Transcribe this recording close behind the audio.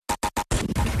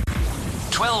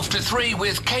12 to 3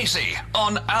 with Kaycee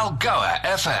on Algoa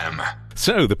FM.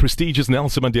 So, the prestigious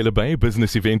Nelson Mandela Bay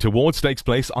Business Event Awards takes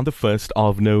place on the 1st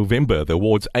of November. The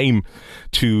awards aim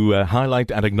to highlight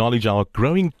and acknowledge our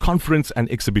growing conference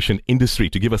and exhibition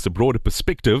industry. To give us a broader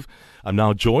perspective, I'm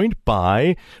now joined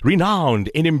by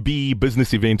renowned NMB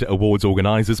Business Event Awards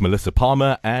organizers Melissa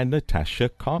Palmer and Natasha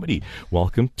Carmody.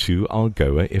 Welcome to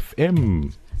Algoa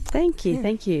FM. Thank you.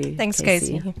 Thanks,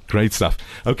 Kaycee. Great stuff.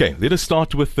 Okay, let us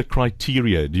start with the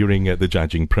criteria during the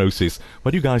judging process.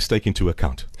 What do you guys take into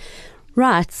account?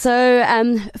 Right.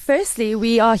 So, firstly,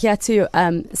 we are here to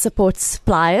support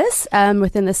suppliers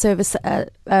within the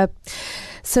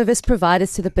service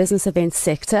providers to the business event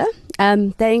sector.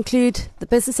 The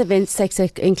business event sector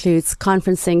includes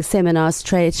conferencing, seminars,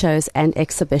 trade shows, and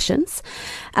exhibitions.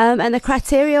 And the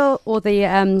criteria or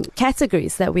the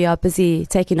categories that we are busy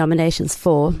taking nominations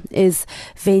for is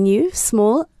venue,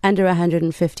 small, under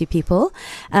 150 people,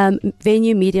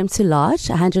 venue, medium to large,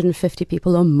 150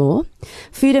 people or more,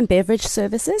 food and beverage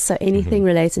services, so anything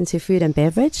relating to food and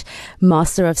beverage,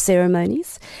 master of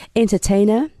ceremonies,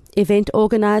 entertainer, event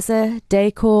organizer,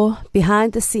 decor,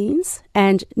 behind the scenes,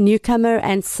 and newcomer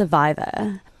and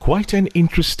survivor. Quite an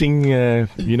interesting,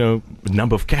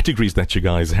 number of categories that you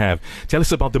guys have. Tell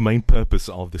us about the main purpose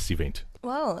of this event.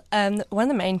 Well, one of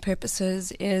the main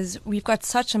purposes is we've got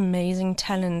such amazing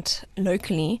talent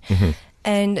locally,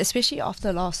 and especially after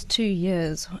the last 2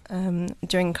 years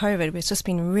during COVID, it's just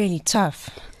been really tough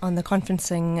on the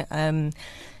conferencing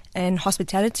and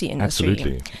hospitality industry.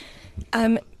 Absolutely.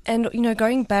 And,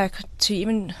 going back to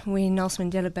even when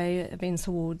Nelson Mandela Bay Events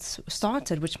Awards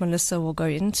started, which Melissa will go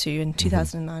into in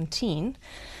 2019,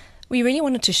 we really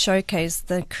wanted to showcase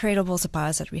the incredible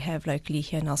suppliers that we have locally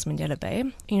here in Nelson Mandela Bay.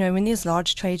 When there's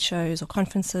large trade shows or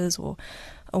conferences or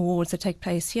awards that take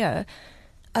place here,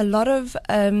 a lot of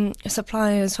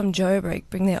suppliers from Joburg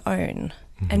bring their own.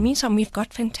 And meantime, we've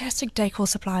got fantastic decor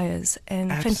suppliers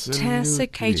and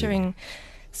fantastic catering.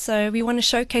 So we want to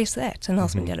showcase that in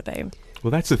Nelson Mandela Bay. Well,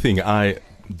 that's the thing. I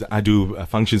do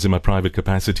functions in my private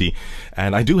capacity,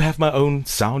 and I do have my own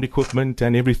sound equipment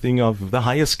and everything of the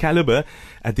highest caliber.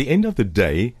 At the end of the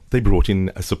day, they brought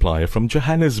in a supplier from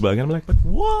Johannesburg, and I'm like, but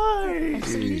why?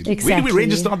 Absolutely. Exactly. Where do we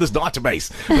register on this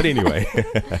database? But anyway,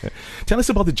 tell us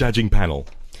about the judging panel.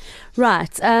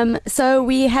 Right. So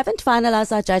we haven't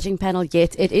finalized our judging panel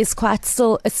yet. It's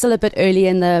still a bit early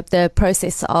in the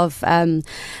process of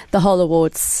the whole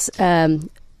awards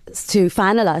to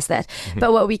finalize that.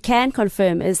 But what we can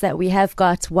confirm is that we have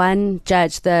got one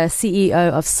judge, the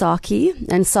CEO of SACI,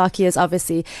 and SACI is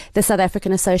obviously the South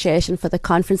African Association for the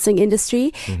Conferencing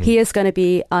Industry. He is going to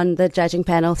be on the judging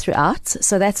panel throughout.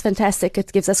 So that's fantastic.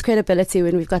 It gives us credibility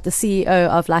when we've got the CEO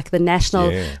of the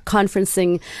National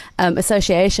Conferencing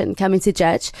Association coming to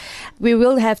judge. We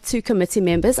will have 2 committee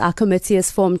members. Our committee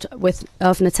is formed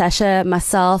of Natasha,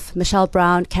 myself, Michelle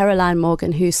Brown, Caroline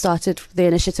Morgan, who started the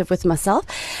initiative with myself,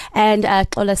 and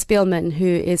Ola Spielman, who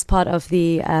is part of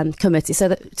the committee. So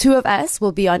the 2 of us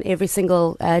will be on every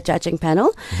single judging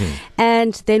panel.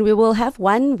 And then we will have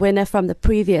one winner from the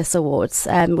previous awards,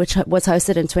 which was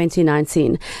hosted in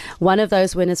 2019. One of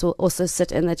those winners will also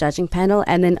sit in the judging panel,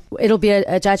 and then it'll be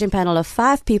a judging panel of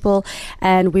 5 people,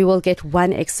 and we will get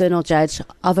one external judge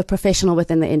of a professional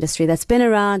within the industry that's been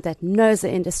around, that knows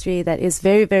the industry, that is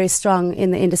very, very strong in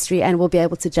the industry, and will be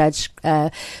able to judge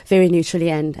very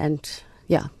neutrally and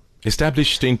yeah.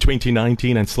 Established in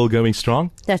 2019 and still going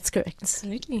strong? That's correct.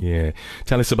 Absolutely. Yeah.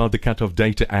 Tell us about the cut-off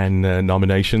date and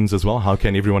nominations as well. How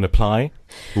can everyone apply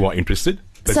who are interested?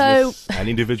 Business and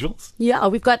individuals? Yeah,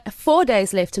 we've got 4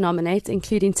 days left to nominate,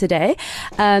 including today.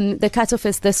 The cut-off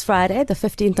is this Friday, the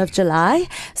 15th of July.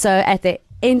 So at the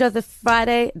end of the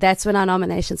Friday, that's when our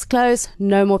nominations close.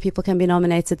 No more people can be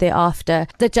nominated thereafter.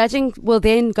 The judging will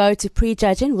then go to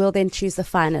pre-judging. We'll then choose the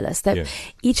finalists.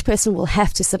 Each person will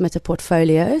have to submit a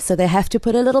portfolio, so they have to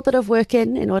put a little bit of work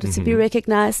in order to be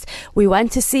recognized. We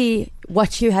want to see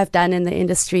what you have done in the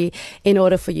industry in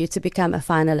order for you to become a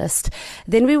finalist.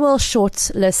 Then we will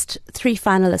shortlist 3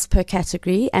 finalists per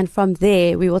category, and from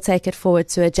there we will take it forward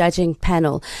to a judging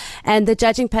panel. And the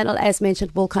judging panel, as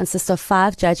mentioned, will consist of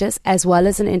 5 judges as well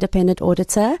as an independent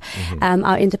auditor.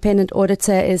 Our independent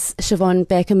auditor is Siobhan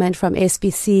Bakerman from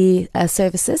SBC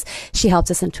Services. She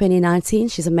helped us in 2019.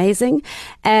 She's amazing,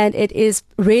 and it is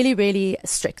really, really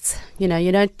strict.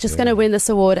 You're not just going to win this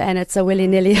award and it's a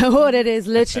willy-nilly award. It is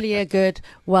literally a good,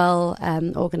 well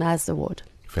organized award.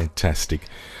 Fantastic.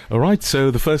 All right, so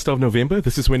the 1st of November,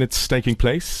 this is when it's taking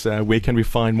place. Where can we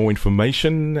find more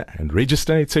information and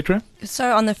register, etc.?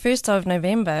 So on the 1st of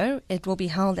November, it will be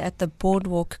held at the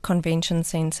Boardwalk Convention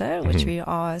Centre, which we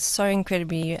are so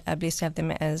incredibly blessed to have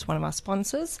them as one of our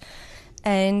sponsors.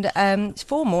 And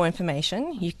for more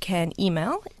information, you can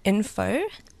email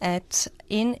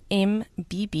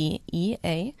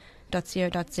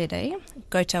info@nmbbea.co.za.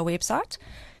 Go to our website,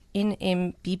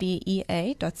 nmbbea.co.za,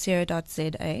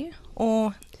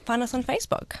 or find us on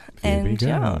Facebook. There we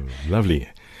go. Lovely.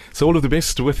 So all of the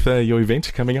best with your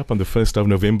event coming up on the 1st of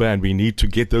November, and we need to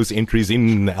get those entries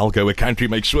in Algoa country.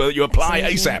 Make sure you apply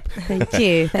ASAP. Thank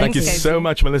you. Thank you so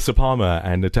much, Melissa Palmer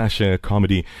and Natasha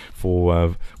Carmody,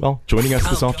 for joining us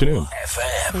this afternoon.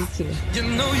 Thank you. You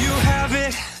know you have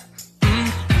it.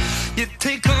 You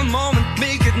take a moment,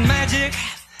 make it magic.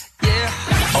 Yeah.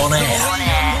 On air,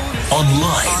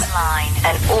 online,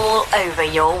 and all over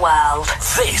your world.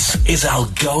 this is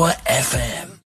Algoa FM.